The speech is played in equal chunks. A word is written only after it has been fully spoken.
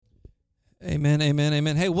Amen, amen,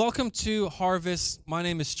 amen. Hey, welcome to Harvest. My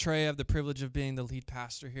name is Trey. I have the privilege of being the lead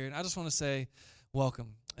pastor here. And I just want to say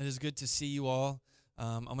welcome. It is good to see you all.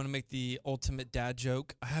 I'm going to make the ultimate dad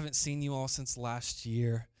joke. I haven't seen you all since last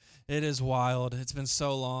year. It is wild. It's been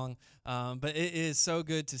so long. But it is so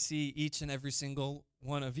good to see each and every single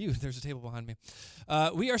one of you. There's a table behind me.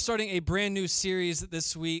 We are starting a brand new series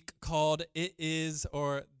this week called It Is,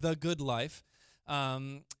 or The Good Life. How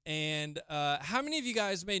many of you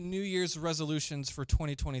guys made New Year's resolutions for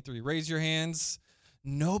 2023? Raise your hands.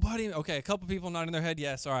 Nobody? Okay, a couple people nodding their head.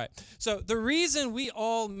 Yes, all right. So the reason we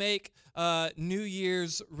all make New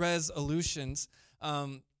Year's resolutions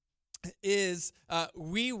is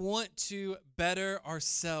we want to better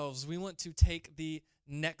ourselves. We want to take the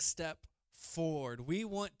next step forward. We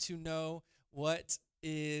want to know what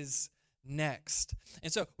is next.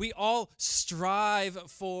 And so we all strive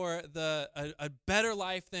for a better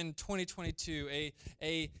life than 2022,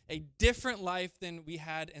 a different life than we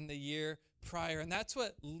had in the year prior. And that's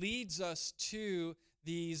what leads us to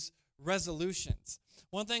these resolutions.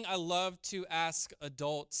 One thing I love to ask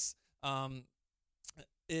adults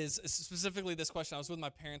is specifically this question. I was with my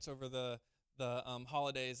parents over the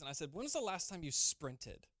holidays, and I said, "When was the last time you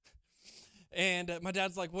sprinted?" And my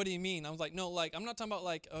dad's like, "What do you mean?" I was like, "No, like, I'm not talking about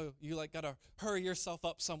like, oh, you like gotta hurry yourself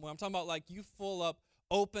up somewhere. I'm talking about like you full up,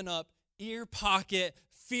 open up, ear pocket,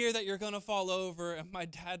 fear that you're gonna fall over." And my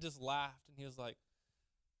dad just laughed, and he was like,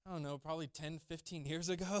 "I don't know, probably 10, 15 years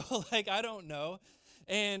ago." Like, I don't know.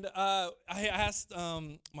 And I asked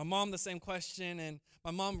my mom the same question, and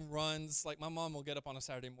my mom runs. Like, my mom will get up on a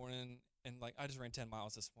Saturday morning and like, "I just ran 10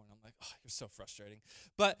 miles this morning." I'm like, "Oh, you're so frustrating."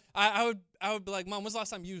 But I would be like, "Mom, when's the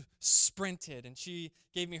last time you sprinted?" And she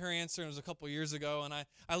gave me her answer, and it was a couple years ago. And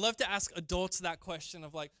I love to ask adults that question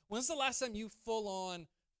of like, "When's the last time you full on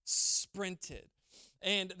sprinted?"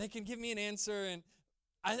 And they can give me an answer. And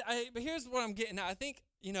but here's what I'm getting at. I think,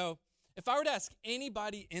 if I were to ask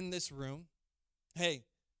anybody in this room, "Hey,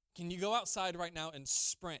 can you go outside right now and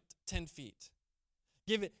sprint 10 feet?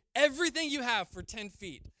 Give it everything you have for 10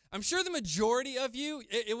 feet." I'm sure the majority of you,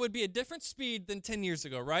 it would be a different speed than 10 years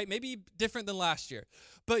ago, right? Maybe different than last year.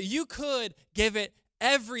 But you could give it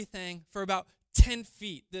everything for about 10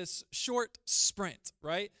 feet, this short sprint,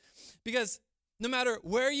 right? Because no matter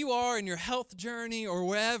where you are in your health journey or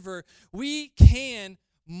wherever, we can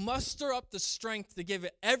muster up the strength to give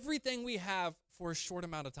it everything we have for a short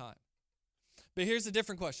amount of time. But here's a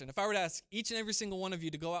different question. If I were to ask each and every single one of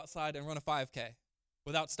you to go outside and run a 5K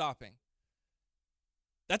without stopping,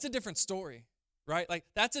 that's a different story, right? Like,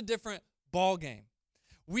 that's a different ball game.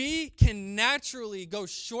 We can naturally go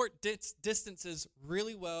short distances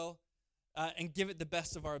really well and give it the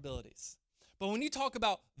best of our abilities. But when you talk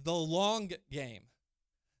about the long game,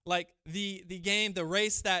 like the game, the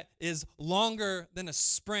race that is longer than a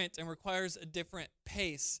sprint and requires a different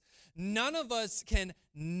pace, none of us can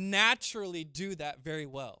naturally do that very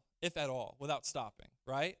well, if at all, without stopping,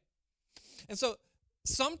 right? And so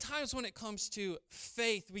sometimes when it comes to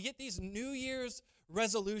faith, we get these New Year's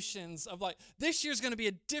resolutions of like, this year's going to be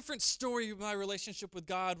a different story of my relationship with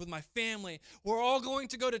God, with my family. We're all going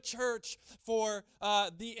to go to church for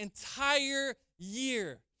the entire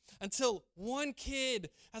year until one kid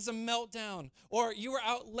has a meltdown, or you were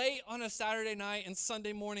out late on a Saturday night and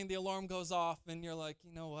Sunday morning the alarm goes off and you're like,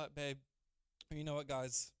 "You know what, babe? You know what,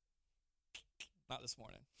 guys? Not this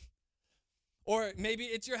morning." Or maybe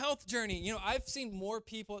it's your health journey. I've seen more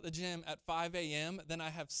people at the gym at 5 a.m. than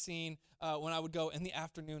I have seen when I would go in the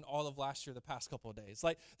afternoon all of last year, the past couple of days.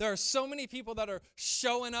 Like, there are so many people that are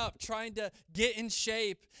showing up, trying to get in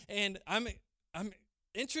shape. And I'm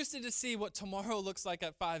interested to see what tomorrow looks like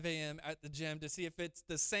at 5 a.m. at the gym, to see if it's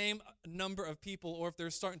the same number of people or if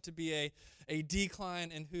there's starting to be a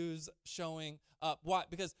decline in who's showing up. Why?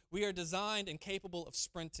 Because we are designed and capable of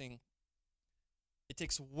sprinting. It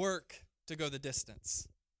takes work to go the distance.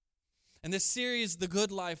 And this series, The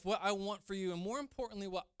Good Life, what I want for you, and more importantly,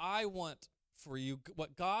 what I want for you,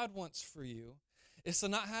 what God wants for you, is to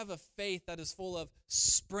not have a faith that is full of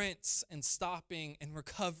sprints and stopping and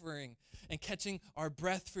recovering and catching our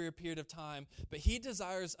breath for a period of time, but He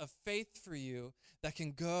desires a faith for you that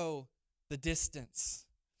can go the distance.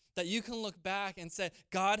 That you can look back and say,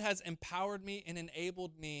 God has empowered me and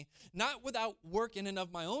enabled me, not without work in and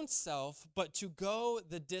of my own self, but to go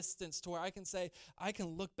the distance to where I can say, I can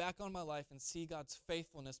look back on my life and see God's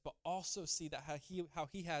faithfulness, but also see that how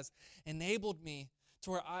he has enabled me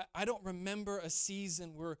to where I don't remember a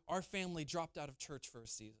season where our family dropped out of church for a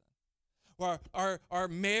season, where our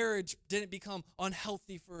marriage didn't become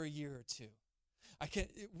unhealthy for a year or two.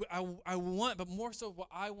 I want, but more so what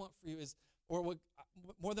I want for you is, or what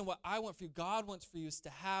more than what I want for you, God wants for you is to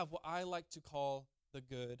have what I like to call the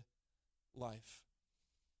good life.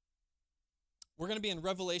 We're going to be in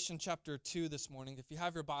Revelation chapter 2 this morning. If you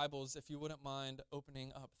have your Bibles, if you wouldn't mind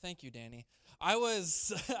opening up. Thank you, Danny. I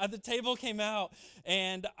was, the table came out,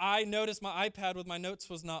 and I noticed my iPad with my notes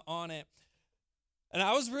was not on it. And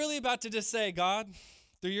I was really about to just say, God,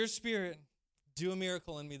 through your Spirit, do a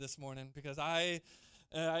miracle in me this morning, because I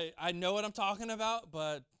know what I'm talking about,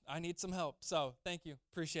 but I need some help. So thank you.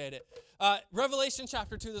 Appreciate it. Revelation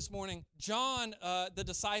chapter 2 this morning. John, the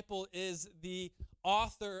disciple, is the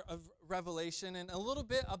author of Revelation, and a little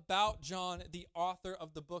bit about John, the author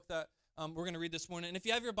of the book that we're going to read this morning. And if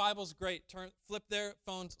you have your Bibles, great. Flip there,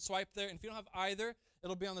 phones, swipe there. And if you don't have either,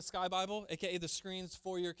 it'll be on the Sky Bible, aka the screens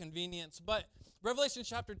for your convenience. But Revelation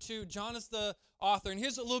chapter 2, John is the author. And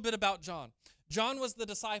here's a little bit about John. John was the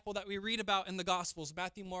disciple that we read about in the Gospels,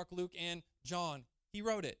 Matthew, Mark, Luke, and John. He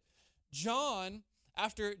wrote it. John,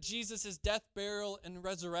 after Jesus' death, burial, and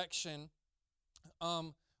resurrection,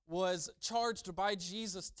 was charged by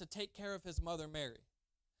Jesus to take care of his mother Mary.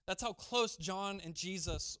 That's how close John and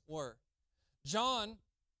Jesus were. John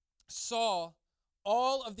saw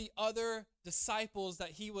all of the other disciples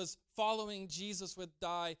that he was following Jesus with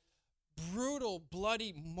die brutal,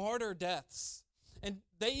 bloody martyr deaths. And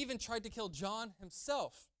they even tried to kill John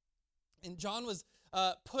himself. And John was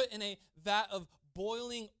put in a vat of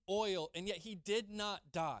boiling oil, and yet he did not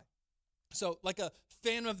die. So like a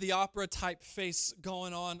Phantom of the Opera type face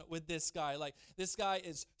going on with this guy. Like, this guy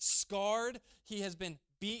is scarred. He has been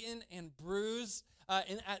beaten and bruised.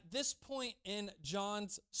 And at this point in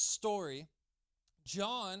John's story,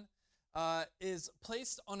 John is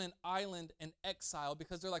placed on an island in exile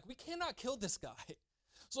because they're like, we cannot kill this guy.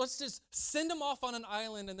 So let's just send him off on an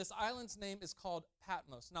island, and this island's name is called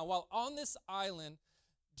Patmos. Now, while on this island,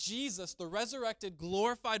 Jesus, the resurrected,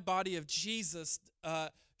 glorified body of Jesus,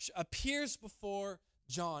 appears before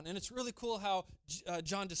John. And it's really cool how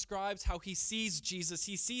John describes how he sees Jesus.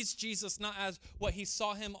 He sees Jesus not as what he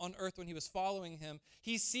saw him on earth when he was following him.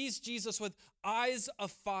 He sees Jesus with eyes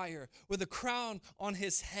of fire, with a crown on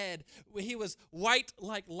his head. He was white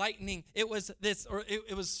like lightning. It was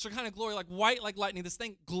Shekinah glory, like white like lightning. This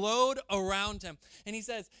thing glowed around him. And he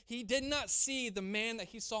says he did not see the man that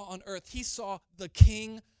he saw on earth. He saw the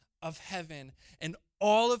King of heaven and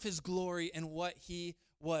all of his glory and what he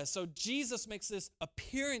was. So Jesus makes this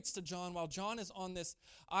appearance to John while John is on this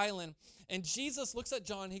island. And Jesus looks at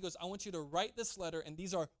John. He goes, I want you to write this letter, and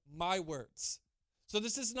these are my words. So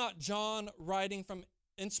this is not John writing from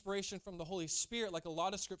inspiration from the Holy Spirit like a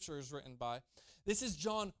lot of scripture is written by. This is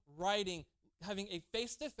John writing, having a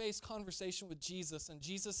face-to-face conversation with Jesus. And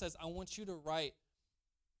Jesus says, I want you to write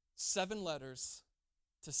 7 letters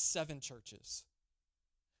to 7 churches,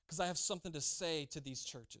 because I have something to say to these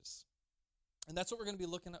churches. And that's what we're going to be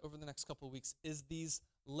looking at over the next couple of weeks, is these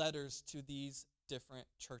letters to these different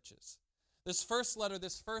churches. This first letter,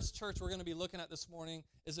 this first church we're going to be looking at this morning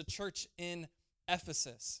is a church in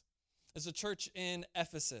Ephesus. It's a church in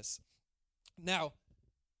Ephesus. Now,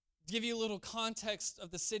 to give you a little context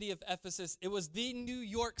of the city of Ephesus, it was the New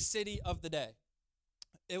York City of the day.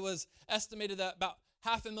 It was estimated that about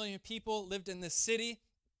 500,000 people lived in this city.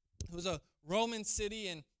 It was a Roman city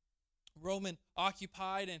and Roman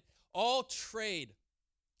occupied, and all trade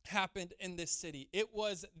happened in this city. It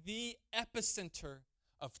was the epicenter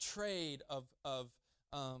of trade, of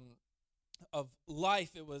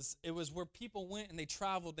life. It was where people went and they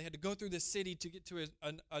traveled. They had to go through this city to get to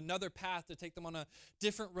another path to take them on a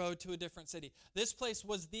different road to a different city. This place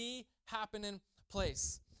was the happening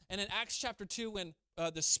place. And in Acts chapter 2, when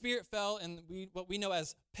the Spirit fell and what we know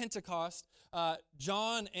as Pentecost,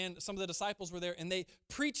 John and some of the disciples were there, and they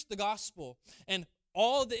preached the gospel. And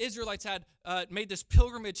all of the Israelites had made this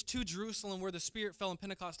pilgrimage to Jerusalem where the Spirit fell and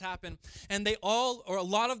Pentecost happened. And they all, or a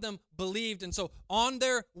lot of them, believed. And so on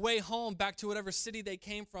their way home back to whatever city they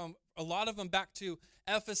came from, a lot of them back to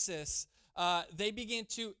Ephesus, they began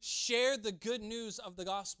to share the good news of the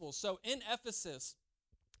gospel. So in Ephesus,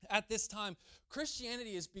 at this time,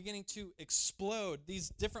 Christianity is beginning to explode. These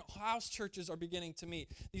different house churches are beginning to meet.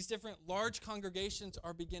 These different large congregations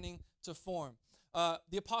are beginning to form.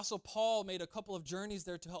 The Apostle Paul made a couple of journeys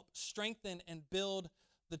there to help strengthen and build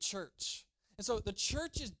the church. And so the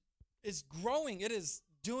church is growing. It is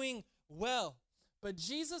doing well. But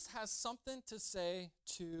Jesus has something to say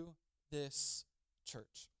to this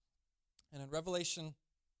church. And in Revelation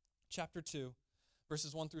chapter 2,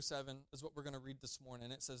 verses 1 through 7 is what we're going to read this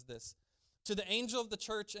morning. It says this: to the angel of the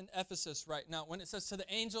church in Ephesus, right now, when it says to the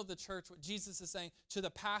angel of the church, what Jesus is saying to the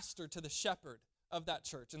pastor, to the shepherd of that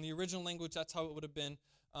church. In the original language, that's how it would have been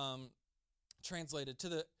translated. To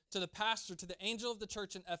the to the pastor, to the angel of the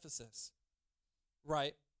church in Ephesus,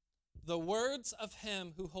 write, the words of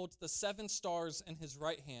him who holds the 7 stars in his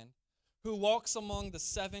right hand, who walks among the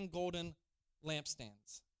 7 golden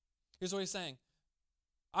lampstands. Here's what he's saying.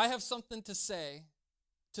 I have something to say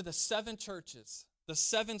to the 7 churches, the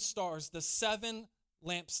 7 stars, the 7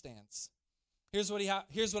 lampstands. Here's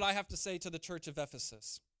what I have to say to the church of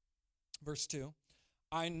Ephesus. Verse 2.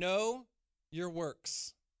 I know your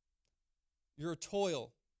works, your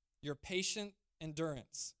toil, your patient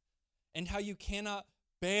endurance, and how you cannot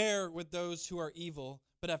bear with those who are evil,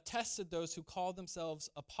 but have tested those who call themselves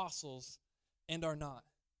apostles and are not,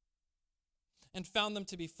 and found them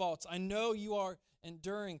to be false. I know you are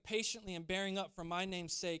enduring patiently and bearing up for my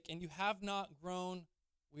name's sake, and you have not grown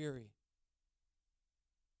weary.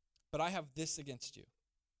 But I have this against you,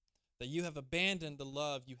 that you have abandoned the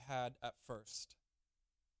love you had at first.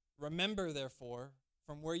 Remember, therefore,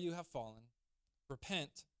 from where you have fallen,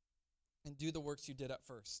 repent, and do the works you did at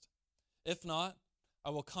first. If not,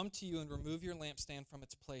 I will come to you and remove your lampstand from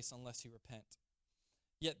its place unless you repent.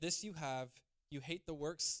 Yet this you have, you hate the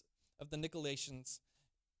works of the Nicolaitans,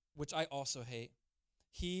 which I also hate.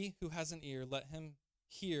 He who has an ear, let him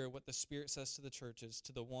hear what the Spirit says to the churches.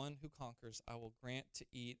 To the one who conquers, I will grant to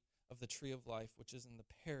eat of the tree of life, which is in the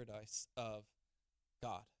paradise of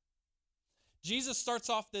God. Jesus starts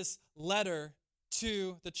off this letter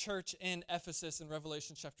to the church in Ephesus in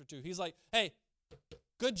Revelation chapter 2. He's like, hey,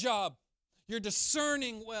 good job. You're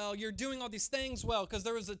discerning well. You're doing all these things well. Because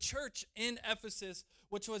there was a church in Ephesus,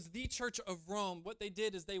 which was the church of Rome. What they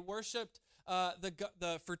did is they worshipped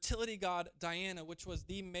the fertility god Diana, which was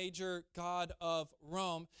the major god of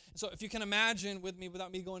Rome. So if you can imagine with me,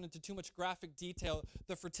 without me going into too much graphic detail,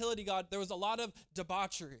 the fertility god, there was a lot of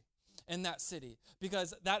debauchery in that city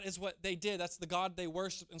because that is what they did. That's the god they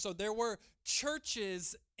worshiped. And so there were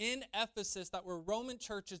churches in Ephesus that were Roman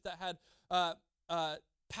churches that had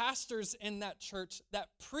pastors in that church that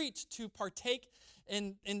preached to partake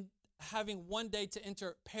in having one day to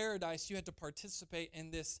enter paradise. You had to participate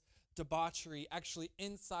in this debauchery actually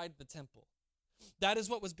inside the temple. That is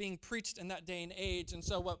what was being preached in that day and age. And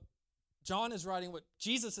so what John is writing, what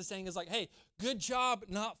Jesus is saying is like, hey, good job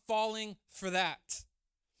not falling for that.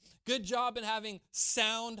 Good job in having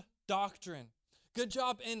sound doctrine. Good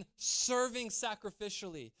job in serving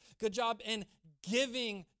sacrificially. Good job in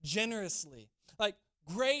giving generously. Like,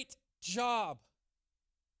 great job.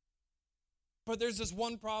 But there's this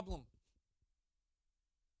one problem.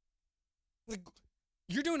 Like,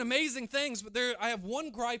 you're doing amazing things, but I have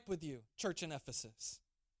one gripe with you, church in Ephesus.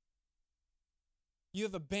 You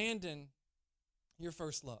have abandoned your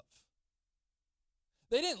first love.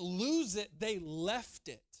 They didn't lose it, they left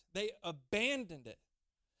it. They abandoned it.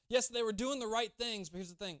 Yes, they were doing the right things, but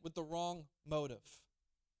here's the thing, with the wrong motive.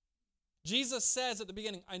 Jesus says at the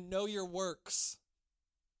beginning, I know your works.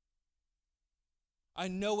 I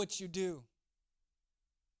know what you do.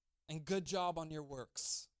 And good job on your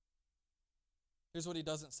works. Here's what he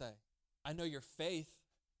doesn't say. I know your faith.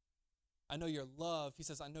 I know your love. He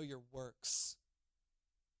says, I know your works.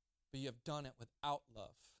 But you have done it without love.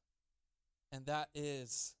 And that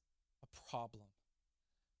is a problem.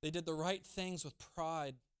 They did the right things with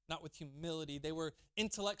pride, not with humility. They were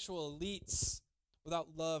intellectual elites without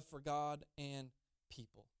love for God and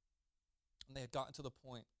people. And they had gotten to the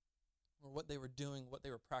point where what they were doing, what they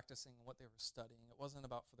were practicing, and what they were studying, it wasn't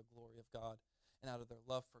about for the glory of God and out of their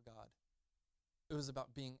love for God. It was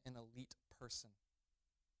about being an elite person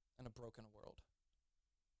in a broken world.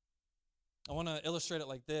 I want to illustrate it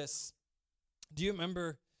like this. Do you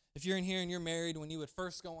remember, if you're in here and you're married, when you would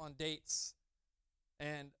first go on dates?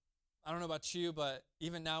 And I don't know about you, but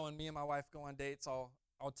even now when me and my wife go on dates, I'll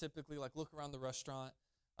typically like look around the restaurant,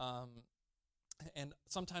 and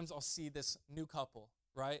sometimes I'll see this new couple,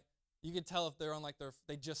 right? You can tell if they're on like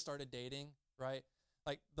they just started dating, right?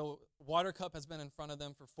 Like the water cup has been in front of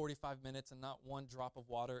them for 45 minutes and not one drop of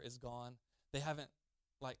water is gone. They haven't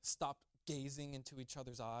like stopped gazing into each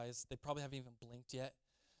other's eyes. They probably haven't even blinked yet.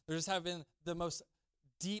 They're just having the most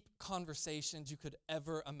deep conversations you could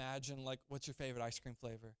ever imagine. Like, what's your favorite ice cream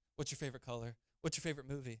flavor? What's your favorite color? What's your favorite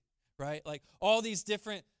movie? Right? Like all these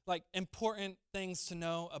different like important things to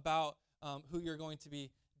know about who you're going to be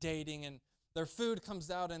dating. And their food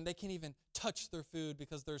comes out and they can't even touch their food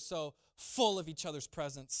because they're so full of each other's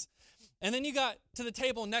presence. And then you got to the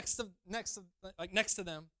table next to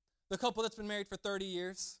them, the couple that's been married for 30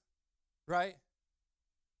 years, right?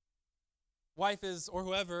 Wife is, or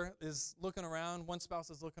whoever is looking around, one spouse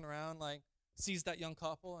is looking around, like sees that young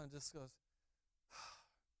couple and just goes,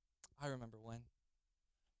 I remember when.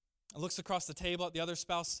 And looks across the table at the other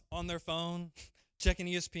spouse on their phone, checking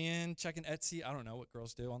ESPN, checking Etsy. I don't know what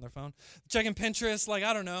girls do on their phone. Checking Pinterest, like,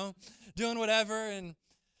 I don't know, doing whatever. And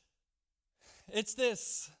it's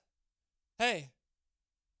this. Hey,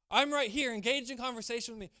 I'm right here, engaged in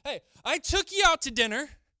conversation with me. Hey, I took you out to dinner.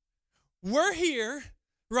 We're here,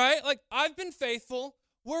 right? Like, I've been faithful.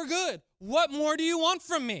 We're good. What more do you want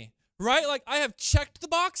from me, right? Like, I have checked the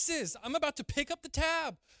boxes. I'm about to pick up the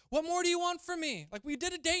tab. What more do you want from me? Like, we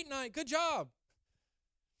did a date night. Good job.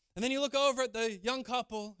 And then you look over at the young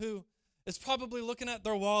couple who is probably looking at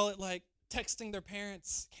their wallet, like texting their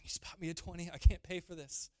parents, can you spot me a 20? I can't pay for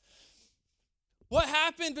this. What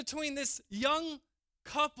happened between this young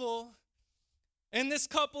couple and this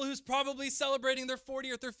couple who's probably celebrating their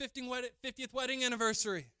 40th or 50th wedding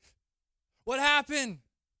anniversary? What happened?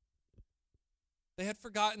 They had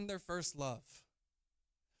forgotten their first love.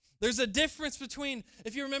 There's a difference between,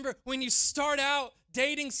 if you remember, when you start out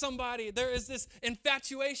dating somebody, there is this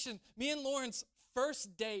infatuation. Me and Lauren's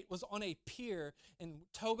first date was on a pier in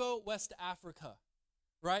Togo, West Africa,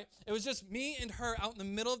 right? It was just me and her out in the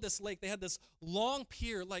middle of this lake. They had this long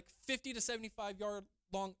pier, like 50 to 75 yard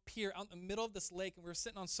long pier out in the middle of this lake, and we were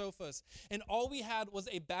sitting on sofas, and all we had was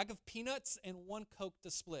a bag of peanuts and one Coke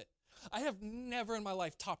to split. I have never in my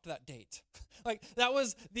life topped that date. Like, that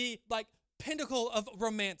was the, pinnacle of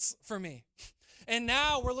romance for me. And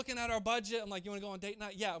now we're looking at our budget. I'm like, you want to go on date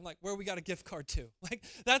night? Yeah. I'm like, where we got a gift card to? Like,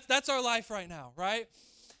 that's our life right now, right?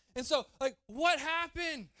 And so, what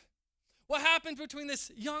happened? What happened between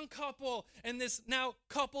this young couple and this now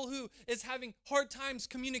couple who is having hard times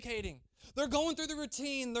communicating? They're going through the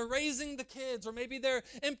routine. They're raising the kids, or maybe they're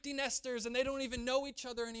empty nesters and they don't even know each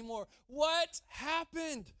other anymore. What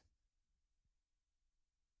happened?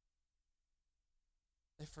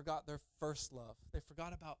 They forgot their first love. They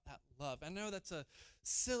forgot about that love. I know that's a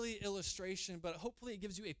silly illustration, but hopefully it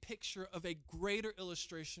gives you a picture of a greater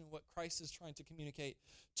illustration of what Christ is trying to communicate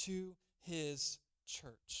to his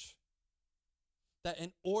church. That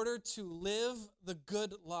in order to live the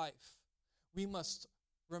good life, we must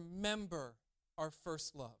remember our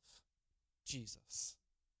first love, Jesus.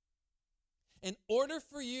 In order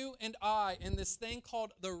for you and I, in this thing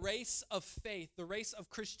called the race of faith, the race of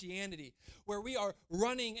Christianity, where we are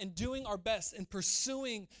running and doing our best and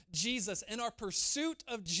pursuing Jesus, in our pursuit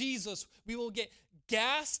of Jesus, we will get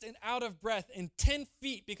gassed and out of breath in 10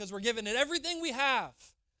 feet because we're giving it everything we have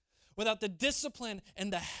without the discipline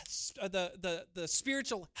and the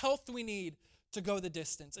spiritual health we need to go the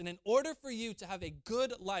distance. And in order for you to have a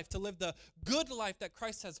good life, to live the good life that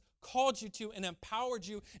Christ has called you to and empowered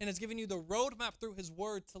you and has given you the roadmap through his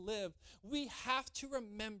word to live, we have to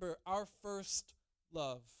remember our first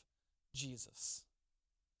love, Jesus.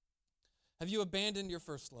 Have you abandoned your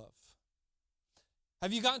first love?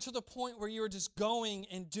 Have you gotten to the point where you are just going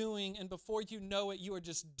and doing, and before you know it, you are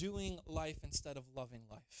just doing life instead of loving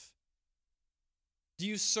life? Do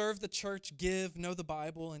you serve the church, give, know the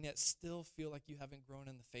Bible, and yet still feel like you haven't grown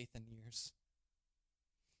in the faith in years?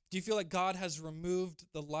 Do you feel like God has removed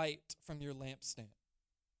the light from your lampstand?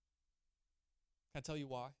 Can I tell you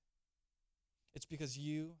why? It's because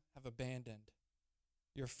you have abandoned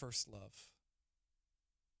your first love.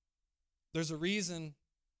 There's a reason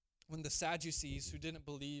when the Sadducees, who didn't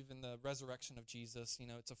believe in the resurrection of Jesus,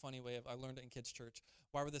 it's a funny way I learned it in kids' church.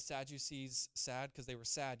 Why were the Sadducees sad? Because they were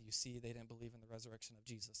sad, you see. They didn't believe in the resurrection of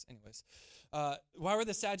Jesus. Anyways, why were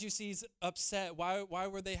the Sadducees upset? Why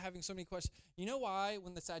were they having so many questions? You know why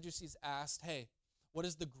when the Sadducees asked, hey, what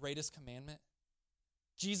is the greatest commandment?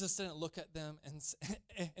 Jesus didn't look at them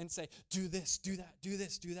and say, do this, do that, do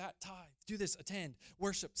this, do that, tithe, do this, attend,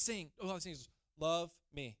 worship, sing. All these things. Love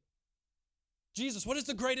me. Jesus, what is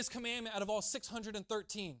the greatest commandment out of all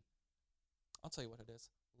 613? I'll tell you what it is.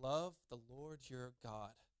 Love the Lord your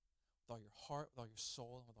God with all your heart, with all your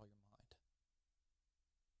soul, and with all your mind.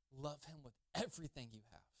 Love him with everything you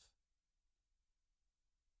have.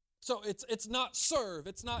 So it's not serve,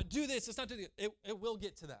 it's not do this, it's not do that. It will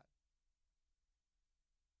get to that.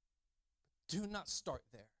 Do not start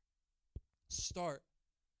there. Start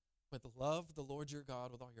with love the Lord your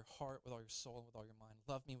God with all your heart, with all your soul, and with all your mind.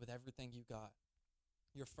 Love me with everything you got.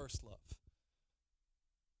 Your first love.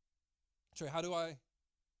 Trey, how do I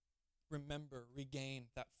regain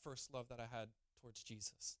that first love that I had towards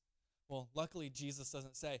Jesus? Well, luckily, Jesus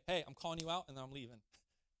doesn't say, hey, I'm calling you out and then I'm leaving.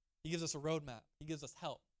 He gives us a roadmap. He gives us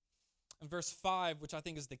help. In verse 5, which I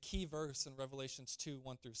think is the key verse in Revelations 2,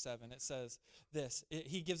 1 through 7, it says this.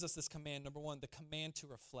 He gives us this command. Number 1, the command to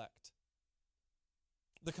reflect.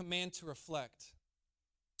 The command to reflect.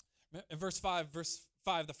 In verse 5,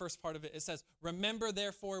 the first part of it, it says, remember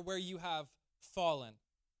therefore where you have fallen.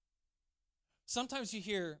 Sometimes you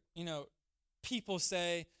hear, people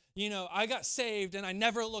say, I got saved and I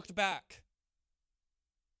never looked back.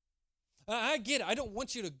 I get it. I don't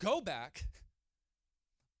want you to go back.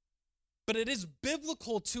 But it is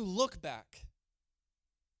biblical to look back.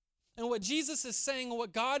 And what Jesus is saying, and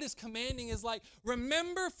what God is commanding is like,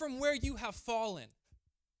 remember from where you have fallen.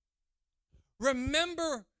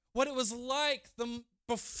 Remember what it was like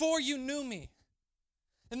before you knew me.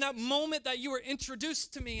 And that moment that you were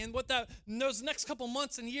introduced to me and what those next couple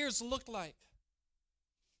months and years looked like.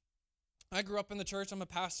 I grew up in the church. I'm a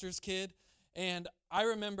pastor's kid. And I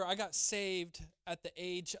remember I got saved at the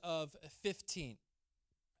age of 15.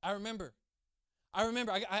 I remember.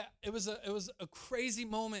 It was a crazy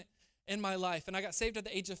moment in my life, and I got saved at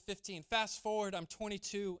the age of 15. Fast forward, I'm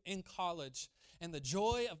 22 in college, and the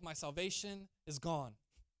joy of my salvation is gone.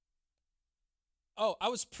 Oh, I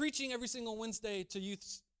was preaching every single Wednesday to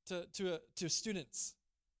youth, to students.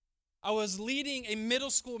 I was leading a middle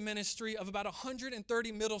school ministry of about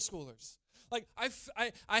 130 middle schoolers. Like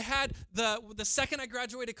I had the second I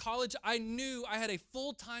graduated college, I knew I had a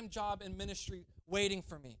full-time job in ministry waiting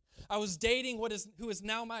for me. I was dating who is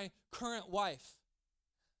now my current wife.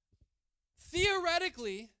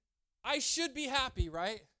 Theoretically, I should be happy,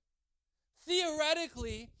 right?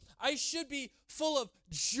 Theoretically, I should be full of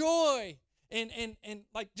joy and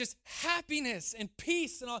like just happiness and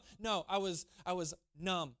peace and all. No, I was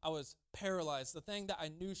numb. I was paralyzed. The thing that I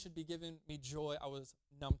knew should be giving me joy, I was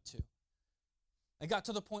numb to. I got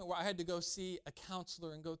to the point where I had to go see a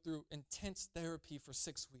counselor and go through intense therapy for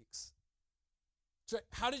 6 weeks. So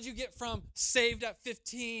how did you get from saved at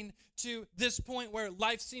 15 to this point where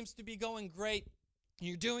life seems to be going great?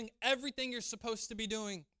 You're doing everything you're supposed to be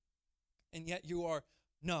doing, and yet you are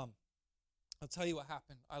numb. I'll tell you what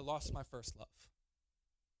happened. I lost my first love.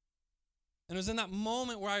 And it was in that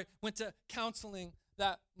moment where I went to counseling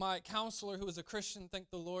that my counselor, who was a Christian,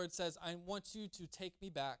 thank the Lord, says, I want you to take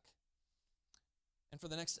me back. And for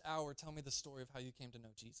the next hour, tell me the story of how you came to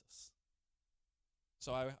know Jesus.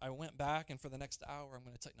 So I went back, and for the next hour, I'm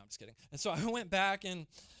going to tell you, no, I'm just kidding. And so I went back, and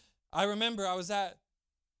I remember I was at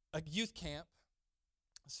a youth camp.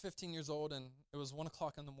 I was 15 years old, and it was 1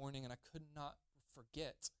 o'clock in the morning, and I could not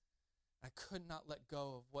forget. I could not let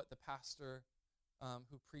go of what the pastor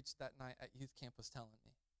who preached that night at youth camp was telling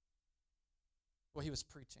me, what he was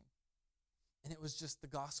preaching. And it was just the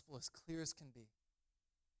gospel as clear as can be.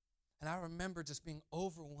 And I remember just being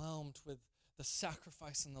overwhelmed with the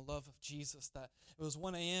sacrifice and the love of Jesus, that it was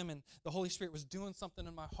 1 a.m. and the Holy Spirit was doing something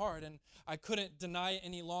in my heart, and I couldn't deny it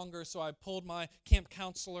any longer, so I pulled my camp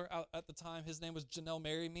counselor out at the time. His name was Janelle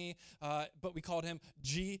Marry Me, but we called him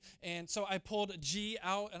G. And so I pulled G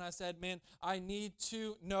out, and I said, man, I need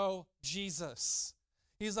to know Jesus.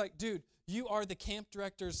 He's like, dude, you are the camp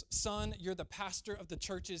director's son. You're the pastor of the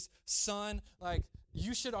church's son. Like,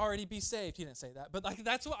 you should already be saved. He didn't say that, but like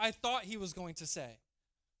that's what I thought he was going to say.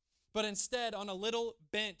 But instead, on a little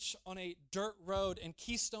bench on a dirt road in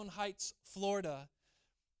Keystone Heights, Florida,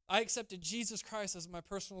 I accepted Jesus Christ as my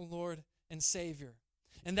personal Lord and Savior.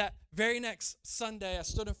 And that very next Sunday, I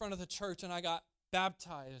stood in front of the church and I got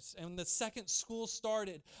baptized. And when the second school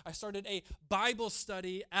started, I started a Bible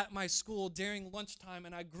study at my school during lunchtime,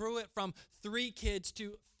 and I grew it from 3 kids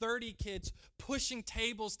to 30 kids, pushing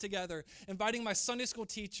tables together, inviting my Sunday school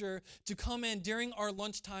teacher to come in during our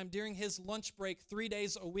lunchtime, during his lunch break 3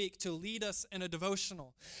 days a week, to lead us in a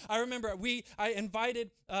devotional. I remember I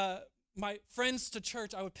invited my friends to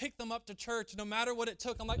church. I would pick them up to church no matter what it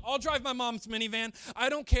took. I'm like, I'll drive my mom's minivan. I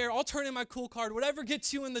don't care. I'll turn in my cool card, whatever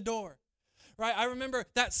gets you in the door. Right? I remember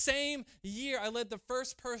that same year, I led the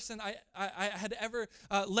first person I had ever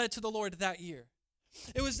led to the Lord that year.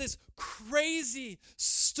 It was this crazy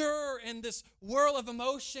stir and this whirl of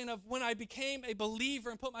emotion of when I became a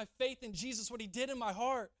believer and put my faith in Jesus, what he did in my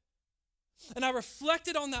heart. And I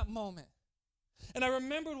reflected on that moment. And I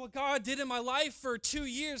remembered what God did in my life for 2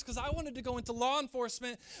 years, because I wanted to go into law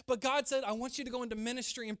enforcement, but God said, I want you to go into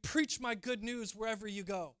ministry and preach my good news wherever you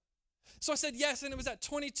go. So I said yes, and it was at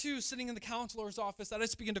 22, sitting in the counselor's office, that I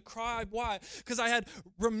just began to cry. Why? Because I had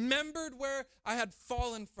remembered where I had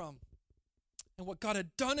fallen from and what God had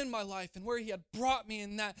done in my life and where he had brought me,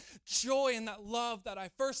 and that joy and that love that I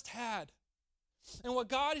first had. And what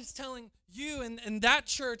God is telling you and that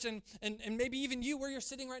church and maybe even you where you're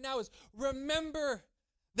sitting right now is, remember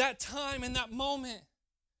that time and that moment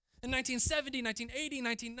in 1970, 1980,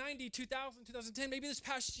 1990, 2000, 2010, maybe this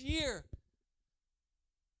past year.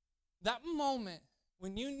 That moment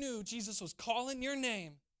when you knew Jesus was calling your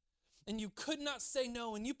name and you could not say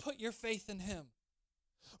no and you put your faith in him.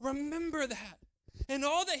 Remember that. And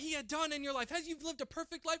all that he had done in your life. Has you lived a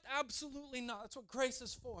perfect life? Absolutely not. That's what grace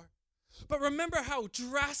is for. But remember how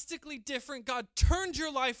drastically different God turned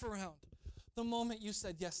your life around the moment you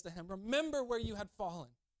said yes to him. Remember where you had fallen.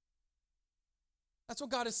 That's what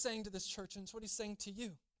God is saying to this church, and it's what he's saying to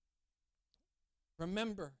you.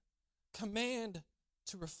 Remember, command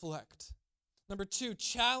to reflect. Number 2,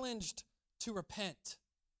 challenged to repent.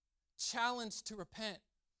 Challenged to repent.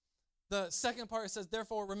 The second part, it says,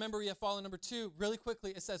 therefore, remember we have fallen. Number 2, really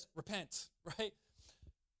quickly, it says, repent, right?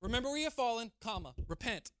 Remember we have fallen, comma,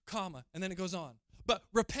 repent, comma, and then it goes on. But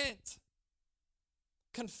repent.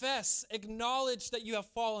 Confess, acknowledge that you have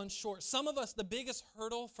fallen short. Some of us, the biggest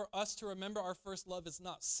hurdle for us to remember our first love is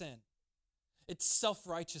not sin. It's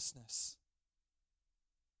self-righteousness.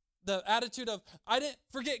 The attitude of, I didn't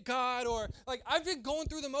forget God, or like, I've been going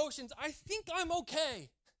through the motions. I think I'm okay.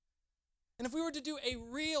 And if we were to do a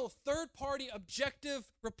real third-party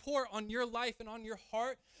objective report on your life and on your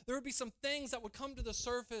heart, there would be some things that would come to the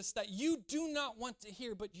surface that you do not want to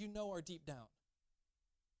hear, but you know are deep down.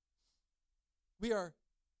 We are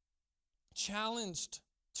challenged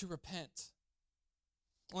to repent.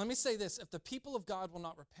 Let me say this. If the people of God will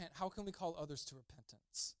not repent, how can we call others to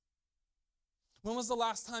repentance? When was the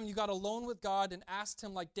last time you got alone with God and asked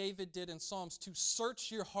him, like David did in Psalms, to search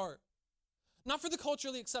your heart? Not for the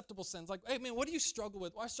culturally acceptable sins. Like, hey, man, what do you struggle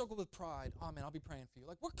with? Well, I struggle with pride. Oh, man, I'll be praying for you.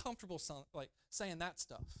 Like, we're comfortable saying that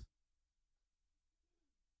stuff.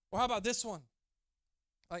 Or how about this one?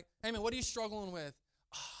 Like, hey, man, what are you struggling with?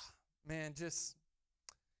 Oh, man, just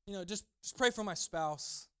pray for my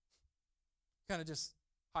spouse. Kind of just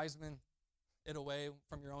Heisman it away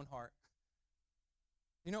from your own heart.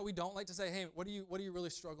 You know what we don't like to say? Hey, what are you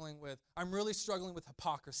really struggling with? I'm really struggling with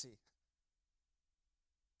hypocrisy.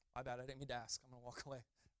 My bad, I didn't mean to ask. I'm going to walk away,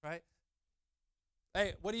 right?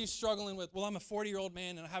 Hey, what are you struggling with? Well, I'm a 40-year-old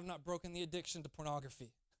man and I have not broken the addiction to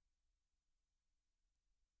pornography.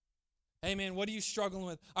 Hey, man, what are you struggling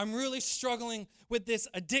with? I'm really struggling with this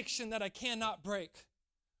addiction that I cannot break.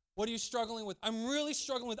 What are you struggling with? I'm really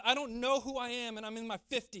struggling with, I don't know who I am and I'm in my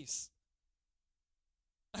 50s.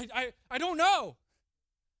 I don't know.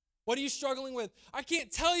 What are you struggling with? I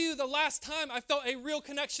can't tell you the last time I felt a real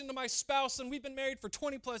connection to my spouse, and we've been married for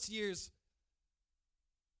 20 plus years.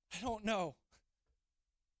 I don't know.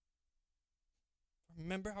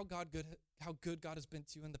 Remember how good God has been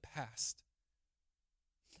to you in the past.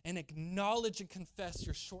 And acknowledge and confess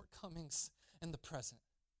your shortcomings in the present.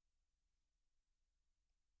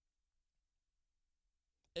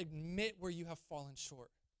 Admit where you have fallen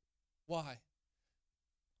short. Why?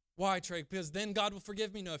 Why, Trey? Because then God will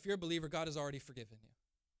forgive me? No, if you're a believer, God has already forgiven you.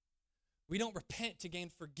 We don't repent to gain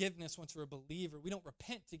forgiveness once we're a believer. We don't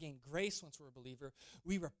repent to gain grace once we're a believer.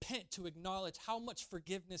 We repent to acknowledge how much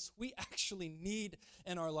forgiveness we actually need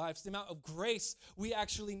in our lives, the amount of grace we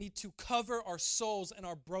actually need to cover our souls and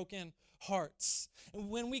our broken hearts.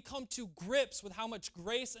 And when we come to grips with how much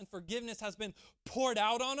grace and forgiveness has been poured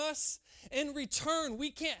out on us, in return,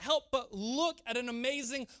 we can't help but look at an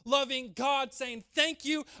amazing, loving God saying, thank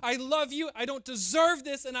you, I love you, I don't deserve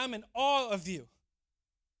this, and I'm in awe of you.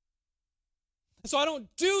 So I don't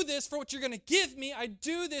do this for what you're going to give me. I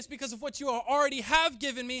do this because of what you already have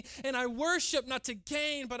given me. And I worship not to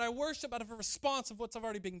gain, but I worship out of a response of what's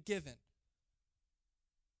already been given.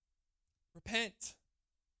 Repent.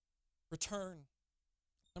 Return.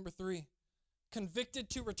 Number 3, convicted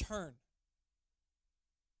to return.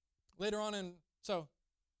 Later on so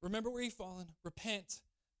remember where you've fallen. Repent.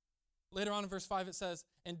 Later on in verse 5 it says,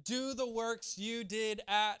 and do the works you did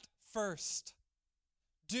at first.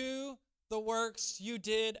 Do the works you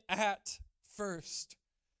did at first.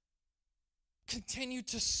 Continue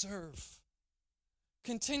to serve.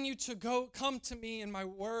 Continue to come to me in my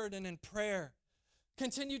word and in prayer.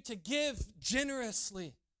 Continue to give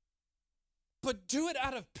generously. But do it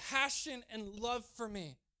out of passion and love for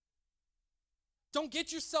me. Don't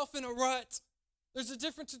get yourself in a rut. There's a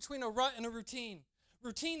difference between a rut and a routine.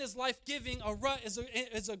 Routine is life-giving. A rut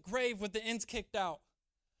is a grave with the ends kicked out.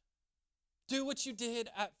 Do what you did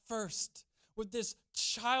at first with this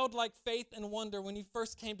childlike faith and wonder when you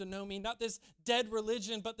first came to know me. Not this dead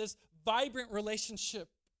religion, but this vibrant relationship.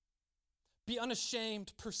 Be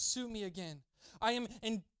unashamed. Pursue me again. I am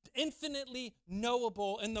infinitely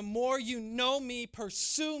knowable, and the more you know me,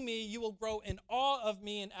 pursue me, you will grow in awe of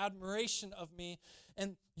me and admiration of me,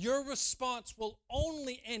 and your response will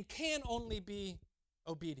only and can only be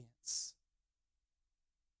obedience.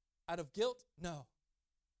 Out of guilt? No.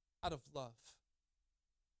 Out of love.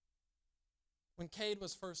 When Cade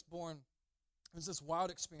was first born, it was this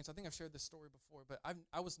wild experience. I think I've shared this story before, but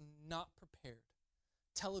I was not prepared.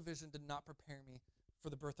 Television did not prepare me for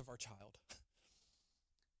the birth of our child.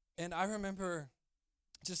 And I remember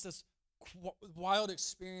just this wild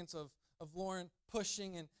experience of of Lauren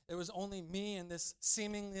pushing, and it was only me and this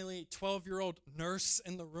seemingly 12-year-old nurse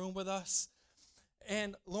in the room with us.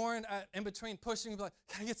 And Lauren, in between pushing, would be like,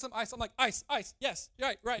 can I get some ice? I'm like, ice, yes,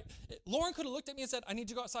 right. Lauren could have looked at me and said, I need you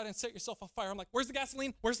to go outside and set yourself on fire. I'm like, where's the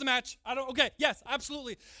gasoline? Where's the match? Okay, yes,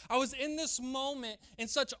 absolutely. I was in this moment in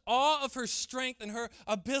such awe of her strength and her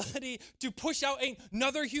ability to push out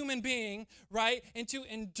another human being, right? And to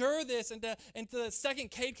endure this. And the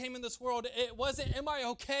second Cade came in this world, it wasn't, am I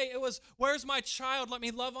okay? It was, where's my child? Let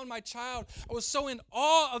me love on my child. I was so in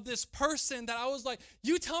awe of this person that I was like,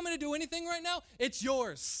 you tell me to do anything right now? It's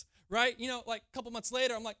yours, right? Like a couple months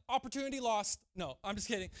later, I'm like, opportunity lost. No, I'm just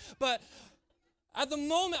kidding. But at the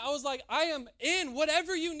moment, I was like, I am in.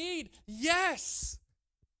 Whatever you need, yes.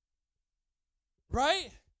 Right?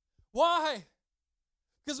 Why?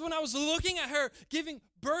 Because when I was looking at her giving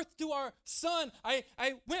birth to our son,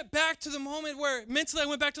 I went back to the moment where, mentally,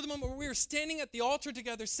 we were standing at the altar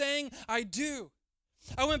together saying, I do.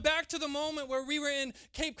 I went back to the moment where we were in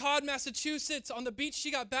Cape Cod, Massachusetts, on the beach she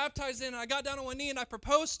got baptized in, and I got down on one knee and I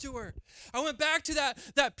proposed to her. I went back to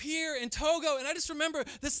that pier in Togo, and I just remember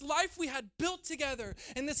this life we had built together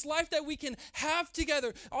and this life that we can have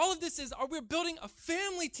together. All of this is, we're building a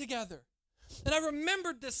family together. And I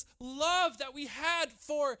remembered this love that we had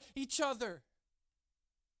for each other.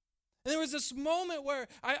 And there was this moment where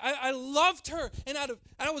I loved her, and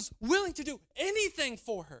I was willing to do anything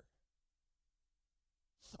for her.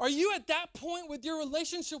 Are you at that point with your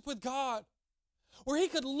relationship with God where he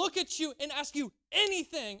could look at you and ask you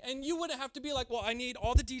anything, and you wouldn't have to be like, well, I need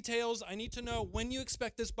all the details. I need to know when you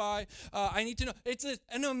expect this by. I need to know. It's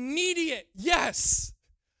an immediate yes.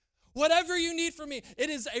 Whatever you need from me, it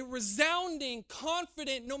is a resounding,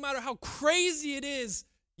 confident, no matter how crazy it is,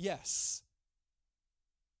 yes.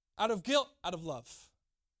 Out of guilt, out of love.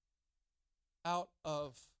 Out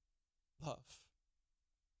of love.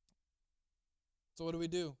 So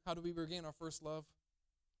what do? How do we regain our first love?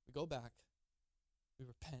 We go back. We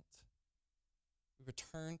repent. We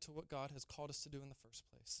return to what God has called us to do in the first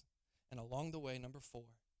place. And along the way, number 4,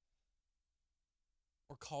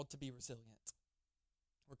 we're called to be resilient.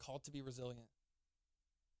 We're called to be resilient.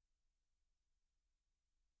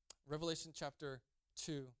 Revelation chapter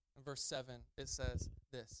 2 and verse 7, it says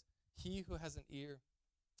this: He who has an ear,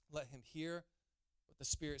 let him hear what the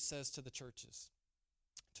Spirit says to the churches.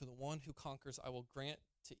 To the one who conquers, I will grant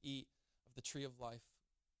to eat of the tree of life,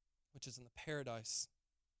 which is in the paradise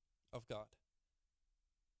of God.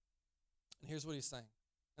 And here's what he's saying.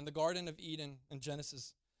 In the Garden of Eden in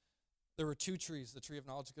Genesis, there were 2 trees, the tree of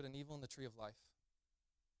knowledge of good and evil and the tree of life.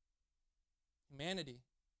 Humanity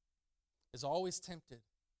is always tempted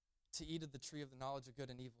to eat of the tree of the knowledge of good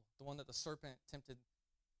and evil, the one that the serpent tempted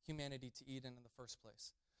humanity to eat in the first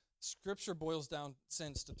place. Scripture boils down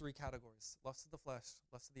sins to 3 categories: lust of the flesh,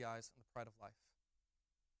 lust of the eyes, and the pride of life.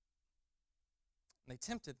 And they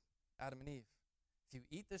tempted Adam and Eve. If you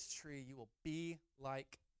eat this tree, you will be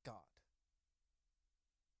like God.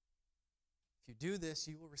 If you do this,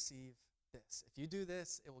 you will receive this. If you do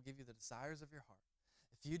this, it will give you the desires of your heart.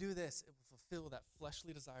 If you do this, it will fulfill that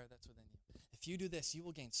fleshly desire that's within you. If you do this, you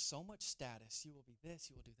will gain so much status. You will be this,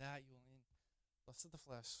 you will do that, you will mean lust of the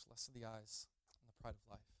flesh, lust of the eyes, and the pride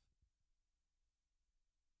of life.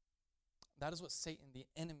 That is what Satan, the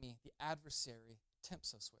enemy, the adversary,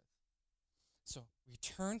 tempts us with. So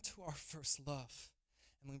return to our first love.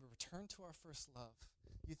 And when we return to our first love,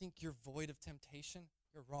 you think you're void of temptation?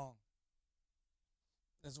 You're wrong.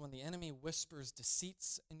 It is when the enemy whispers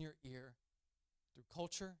deceits in your ear through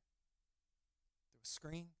culture, through a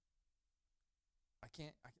screen.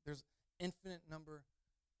 There's infinite number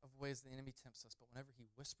of ways the enemy tempts us, but whenever he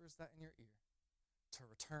whispers that in your ear, to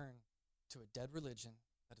return to a dead religion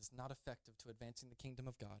that is not effective to advancing the kingdom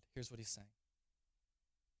of God, here's what he's saying.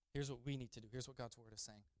 Here's what we need to do. Here's what God's word is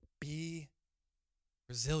saying. Be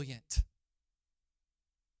resilient.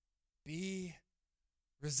 Be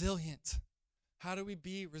resilient. How do we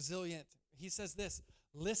be resilient? He says this: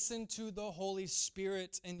 listen to the Holy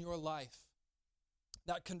Spirit in your life.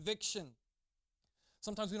 That conviction.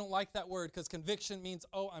 Sometimes we don't like that word because conviction means,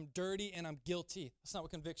 oh, I'm dirty and I'm guilty. That's not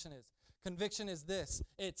what conviction is. Conviction is this.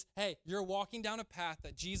 It's, hey, you're walking down a path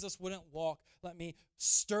that Jesus wouldn't walk. Let me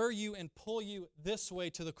stir you and pull you this way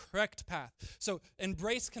to the correct path. So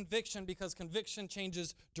embrace conviction, because conviction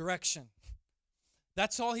changes direction.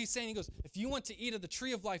 That's all he's saying. He goes, if you want to eat of the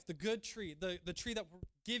tree of life, the good tree, the tree that will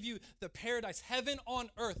give you the paradise, heaven on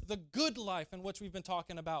earth, the good life in which we've been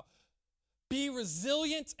talking about, be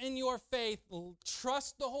resilient in your faith,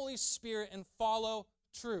 trust the Holy Spirit, and follow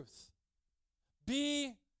truth.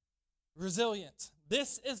 Be resilient.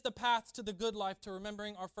 This is the path to the good life, to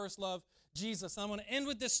remembering our first love, Jesus. And I want to end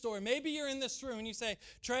with this story. Maybe you're in this room and you say,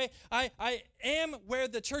 Trey, I am where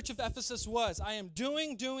the church of Ephesus was. I am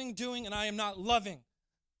doing, and I am not loving.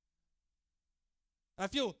 I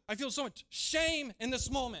feel so much shame in this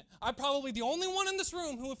moment. I'm probably the only one in this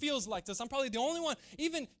room who feels like this. I'm probably the only one.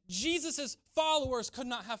 Even Jesus' followers could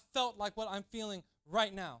not have felt like what I'm feeling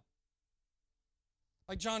right now.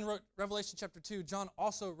 Like John wrote Revelation chapter 2, John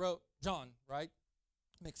also wrote John, right?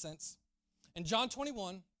 Makes sense. In John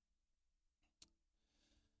 21,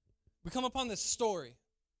 we come upon this story.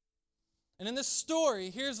 And in this story,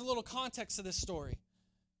 here's a little context to this story.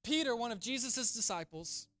 Peter, one of Jesus'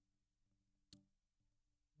 disciples,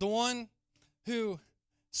 the one who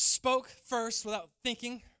spoke first without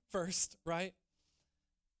thinking first, right?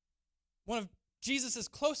 One of Jesus'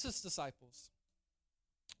 closest disciples.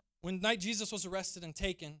 When the night Jesus was arrested and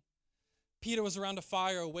taken, Peter was around a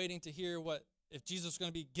fire waiting to hear if Jesus was going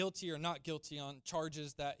to be guilty or not guilty on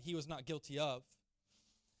charges that he was not guilty of.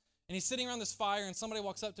 And he's sitting around this fire, and somebody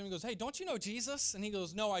walks up to him and goes, hey, don't you know Jesus? And he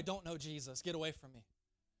goes, no, I don't know Jesus. Get away from me.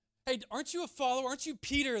 Hey, aren't you a follower? Aren't you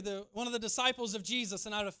Peter, one of the disciples of Jesus?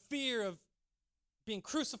 And out of fear of being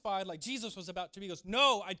crucified like Jesus was about to be, he goes,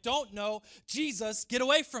 no, I don't know Jesus. Get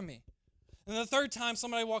away from me. And the third time,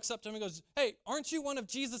 somebody walks up to him and goes, hey, aren't you one of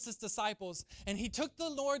Jesus' disciples? And he took the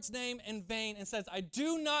Lord's name in vain and says, I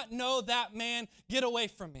do not know that man. Get away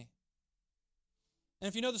from me. And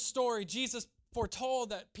if you know the story, Jesus foretold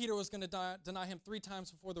that Peter was going to deny him 3 times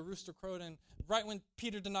before the rooster crowed. And right when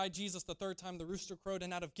Peter denied Jesus the 3rd time, the rooster crowed.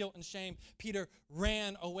 And out of guilt and shame, Peter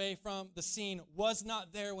ran away from the scene, was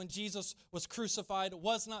not there when Jesus was crucified,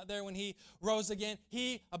 was not there when he rose again.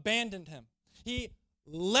 He abandoned him. He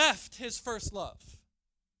left his first love.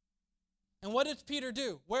 And what did Peter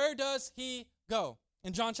do? Where does he go?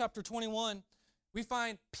 In John chapter 21, we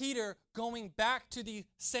find Peter going back to the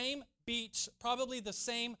same beach, probably the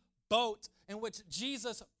same boat in which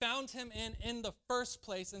Jesus found him in the first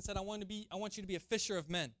place and said, I want you to be a fisher of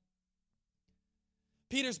men.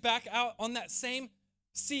 Peter's back out on that same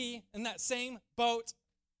sea, in that same boat,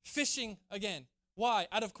 fishing again. Why?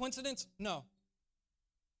 Out of coincidence? No.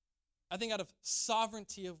 I think out of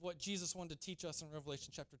sovereignty of what Jesus wanted to teach us in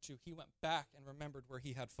Revelation chapter 2, he went back and remembered where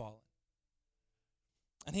he had fallen.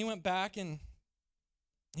 And he went back and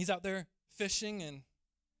he's out there fishing, and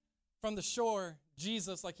from the shore,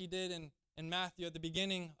 Jesus, like he did in Matthew at the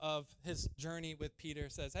beginning of his journey with Peter,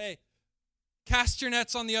 says, hey, cast your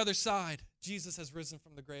nets on the other side. Jesus has risen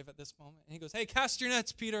from the grave at this moment. And he goes, hey, cast your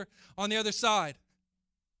nets, Peter, on the other side.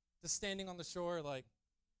 Just standing on the shore, like,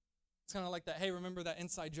 it's kind of like that, hey, remember that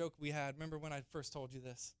inside joke we had? Remember when I first told you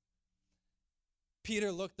this?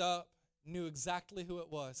 Peter looked up, knew exactly who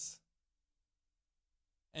it was.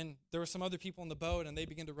 And there were some other people in the boat, and they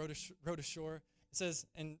began to row to shore. It says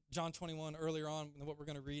in John 21, earlier on, what we're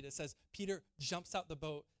going to read, it says, Peter jumps out the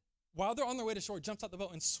boat. While they're on their way to shore, jumps out the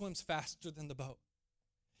boat and swims faster than the boat.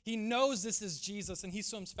 He knows this is Jesus, and he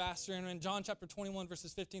swims faster. And in John chapter 21,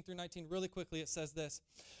 verses 15 through 19, really quickly, it says this.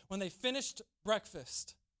 When they finished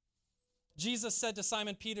breakfast, Jesus said to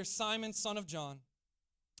Simon Peter, Simon, son of John,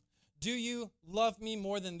 do you love me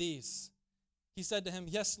more than these? He said to him,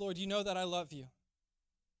 yes, Lord, you know that I love you.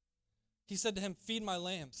 He said to him, feed my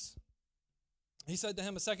lambs. He said to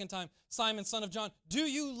him a second time, Simon, son of John, do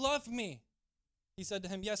you love me? He said to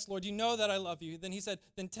him, yes, Lord, you know that I love you. Then he said,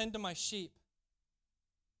 then tend to my sheep.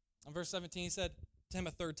 On verse 17, he said to him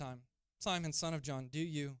a third time, Simon, son of John, do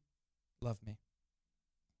you love me?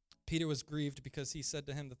 Peter was grieved because he said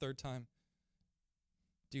to him the third time,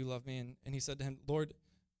 do you love me? And he said to him, Lord,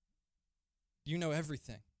 you know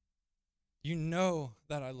everything. You know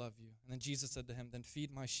that I love you. And then Jesus said to him, then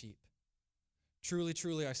feed my sheep. Truly,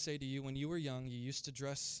 truly, I say to you, when you were young, you used to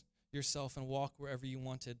dress yourself and walk wherever you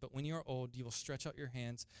wanted. But when you are old, you will stretch out your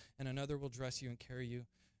hands, and another will dress you and carry you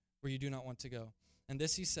where you do not want to go. And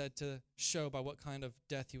this he said to show by what kind of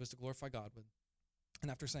death he was to glorify God with. And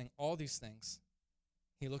after saying all these things,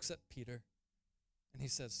 he looks at Peter, and he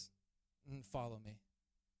says, follow me.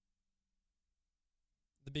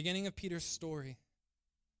 The beginning of Peter's story,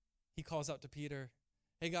 he calls out to Peter,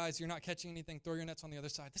 hey guys, you're not catching anything, throw your nets on the other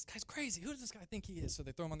side. This guy's crazy. Who does this guy think he is? So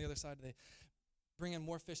they throw him on the other side. They bring in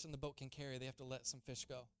more fish than the boat can carry. They have to let some fish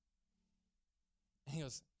go. And he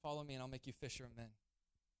goes, follow me and I'll make you fisher of men.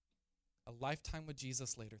 A lifetime with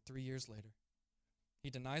Jesus later, 3 years later,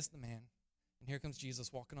 he denies the man, and here comes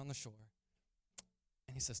Jesus walking on the shore.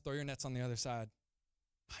 And he says, throw your nets on the other side.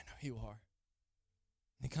 I know you are.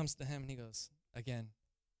 And he comes to him and he goes, again,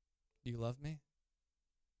 do you love me?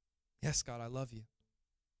 Yes, God, I love you.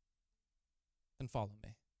 Then follow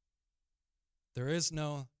me. There is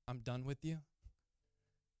no, I'm done with you.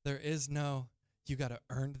 There is no, you got to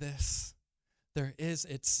earn this. there is,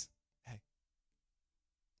 it's, hey,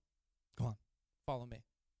 come on, follow me.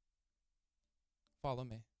 Follow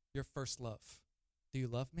me. Your first love. Do you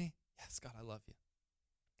love me? Yes, God, I love you.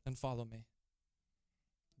 Then follow me.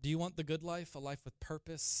 Do you want the good life, a life with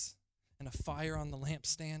purpose and a fire on the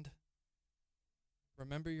lampstand?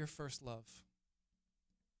 Remember your first love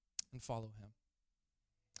and follow him.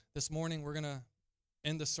 This morning, we're going to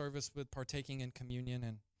end the service with partaking in communion.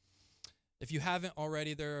 And if you haven't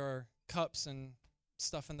already, there are cups and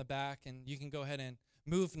stuff in the back, and you can go ahead and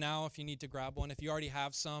move now if you need to grab one. If you already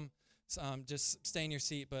have some, just stay in your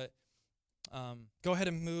seat, but go ahead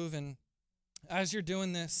and move. And as you're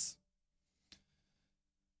doing this,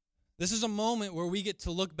 this is a moment where we get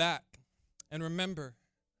to look back and remember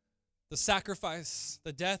the sacrifice,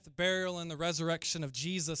 the death, burial, and the resurrection of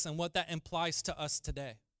Jesus and what that implies to us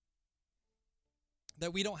today.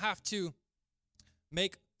 That we don't have to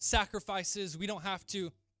make sacrifices. We don't have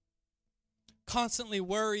to constantly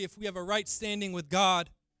worry if we have a right standing with God.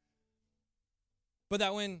 But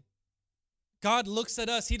that when God looks at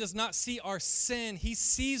us, he does not see our sin. He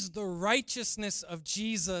sees the righteousness of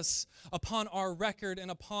Jesus upon our record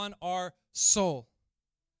and upon our soul.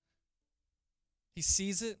 He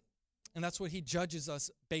sees it, and that's what he judges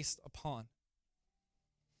us based upon.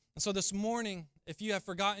 And so this morning, if you have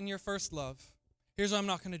forgotten your first love, here's what I'm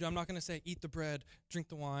not going to do. I'm not going to say, eat the bread, drink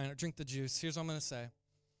the wine, or drink the juice. Here's what I'm going to say.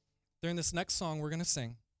 During this next song we're going to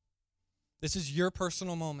sing, this is your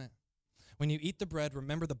personal moment. When you eat the bread,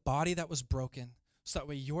 remember the body that was broken, so that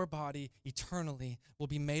way your body eternally will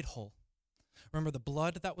be made whole. Remember the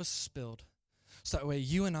blood that was spilled, so that way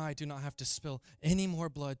you and I do not have to spill any more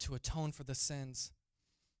blood to atone for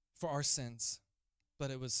our sins. But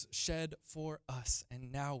it was shed for us,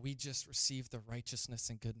 and now we just receive the righteousness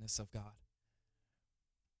and goodness of God.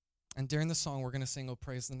 And during the song, we're going to sing, "Oh,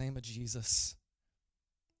 praise the name of Jesus."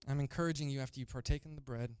 I'm encouraging you, after you partake in the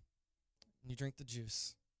bread and you drink the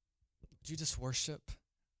juice, would you just worship?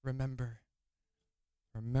 Remember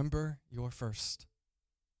your first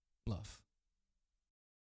love.